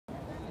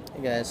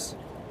Hey guys,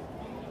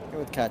 here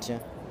with Katya.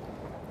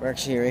 We're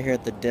actually right here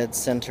at the dead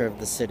center of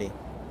the city.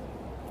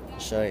 I'll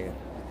show you.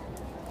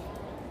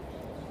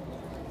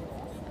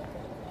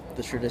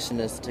 The tradition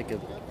is to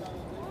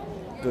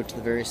go to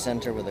the very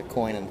center with a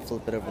coin and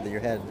flip it over your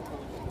head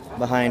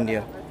behind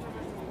you.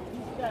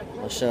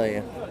 I'll show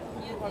you.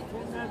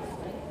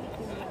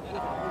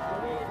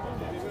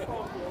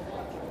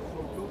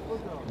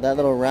 That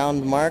little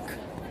round mark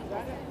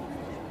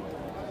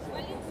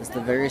is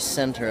the very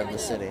center of the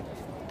city.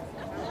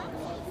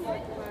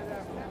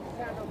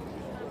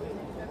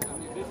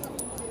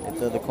 They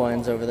throw the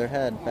coins over their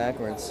head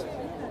backwards.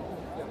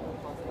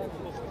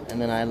 And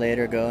then I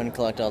later go and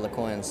collect all the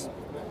coins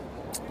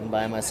and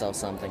buy myself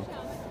something.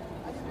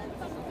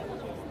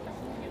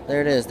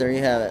 There it is, there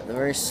you have it, the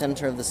very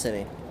center of the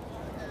city.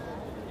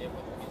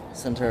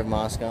 Center of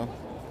Moscow.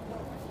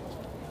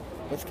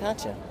 With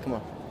Katya, come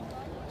on.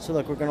 So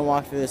look, we're gonna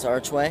walk through this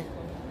archway.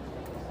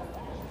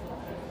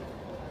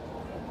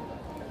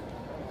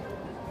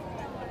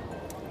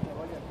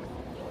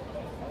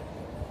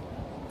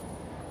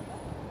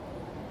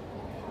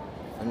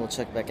 And we'll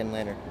check back in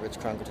later. Rich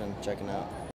Crunkilton checking out.